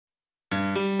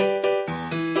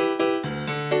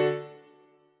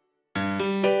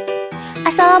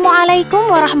Assalamualaikum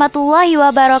warahmatullahi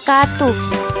wabarakatuh.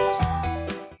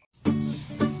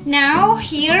 Now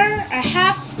here I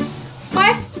have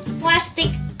 5 plastic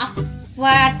of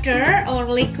water or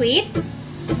liquid.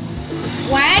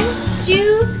 1,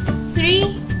 2,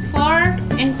 3, 4,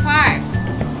 and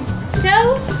 5.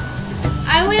 So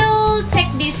I will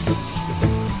take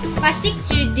this plastic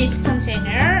to this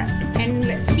container and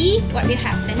let's see what will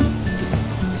happen.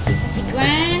 Plastic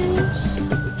 1,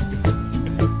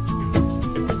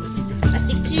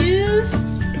 plastic 2,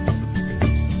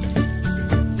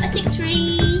 plastic 3,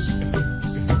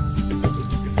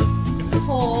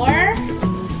 4,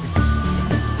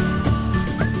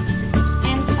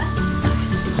 and plastic 5.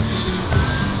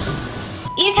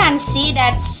 You can see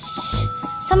that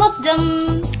some of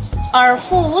them are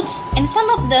foods and some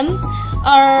of them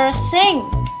are sink.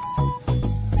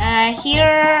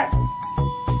 Here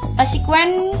plastic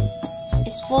 1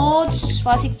 is foods,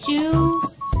 plastic 2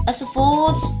 also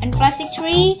foods, and plastic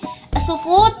 3 also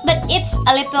food, but it's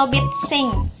a little bit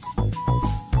sinks.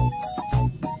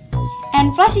 And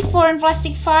plastic 4 and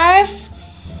plastic 5,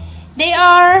 they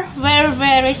are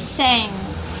very sink.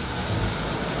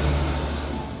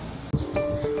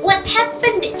 What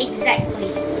happened exactly?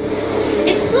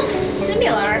 It looks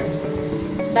similar,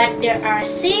 but there are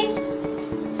sink,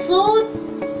 food,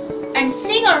 and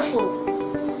single food.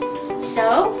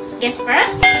 So guess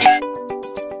first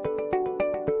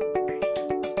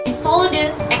and follow the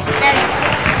experiment.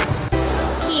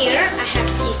 Here I have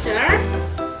scissor,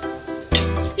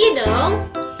 spittle,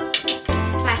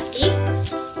 plastic,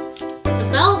 a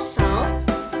bowl of salt,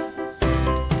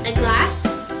 a glass,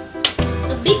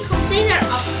 a big container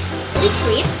of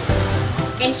liquid,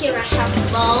 and here I have a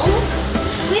bowl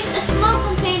with a small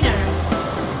container.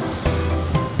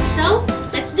 So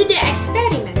let's do the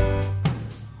experiment.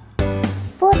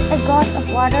 Put a glass of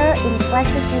water in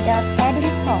plastic without adding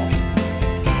salt.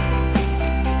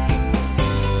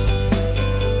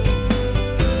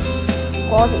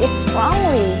 Close it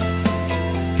strongly.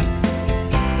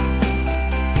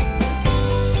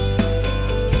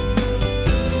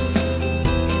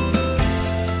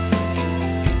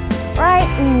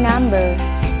 Write number.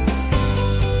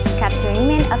 Cut the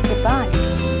remain of the bond.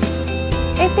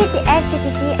 Repeat the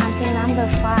activity until number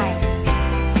 5.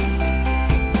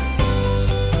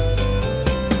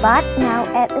 But now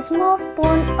add a small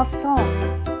spoon of salt.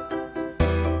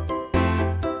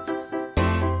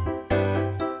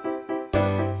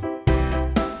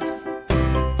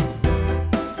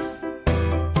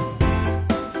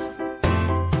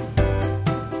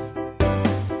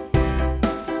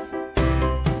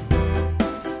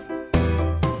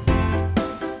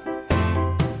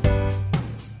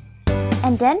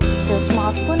 And then 2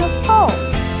 small spoons of salt.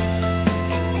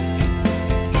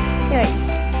 Stir it.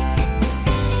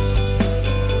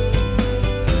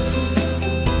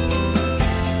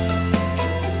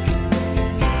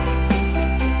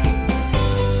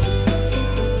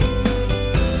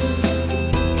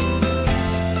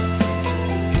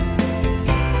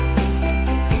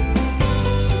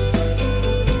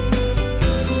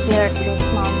 Here 3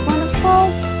 small spoons of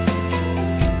salt.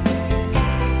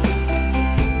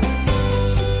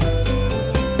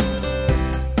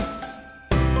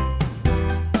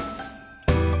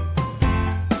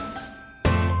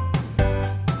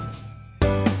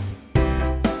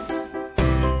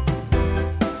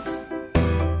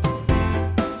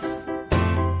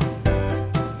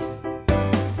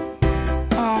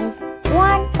 And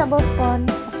 1 tablespoon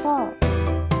of salt.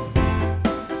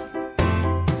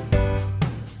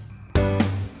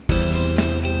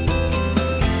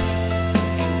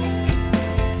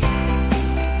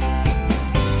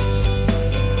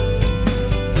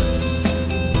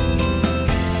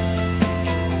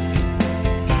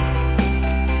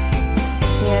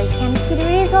 Here you can see the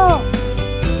result.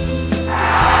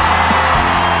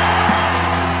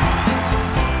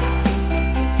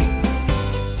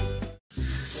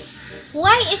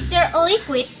 Why is there a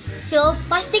liquid filled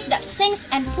plastic that sinks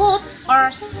and float or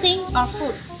sink or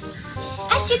float?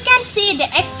 As you can see in the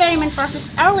experiment process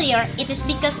earlier, it is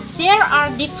because there are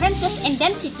differences in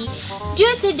density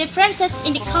due to differences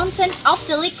in the content of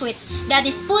the liquid that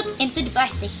is put into the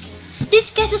plastic.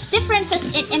 This causes differences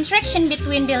in interaction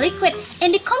between the liquid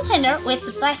and the container with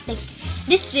the plastic.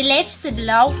 This relates to the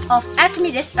law of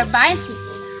Archimedes or bouyancy.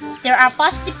 There are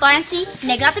positive bouyancy,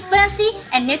 negative bouyancy,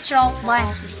 and neutral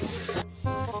bouyancy.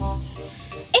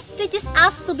 It teaches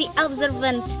us to be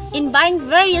observant in buying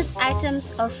various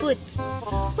items or food.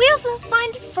 We often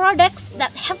find products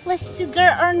that have less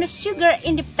sugar or no sugar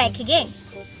in the packaging,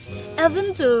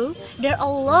 even though there are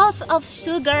lots of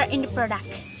sugar in the product.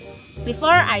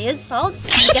 Before I use salt,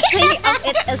 just think of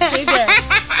it as sugar.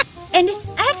 In this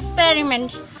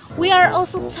experiment, we are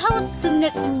also taught to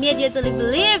not immediately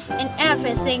believe in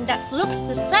everything that looks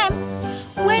the same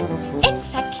when in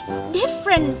fact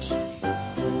different.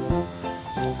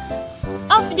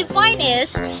 Of the point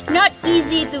is not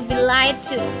easy to be lied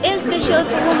to, especially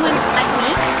for women like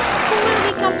me who will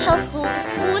become household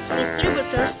food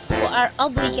distributors who are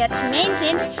obligated to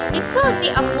maintain the quality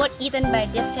of food eaten by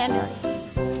their family.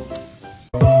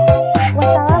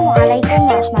 Wassalamualaikum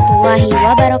warahmatullahi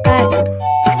wabarakatuh.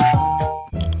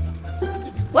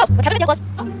 Wow, what happened to the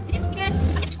Oh, this is because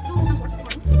I just do some sports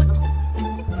this morning.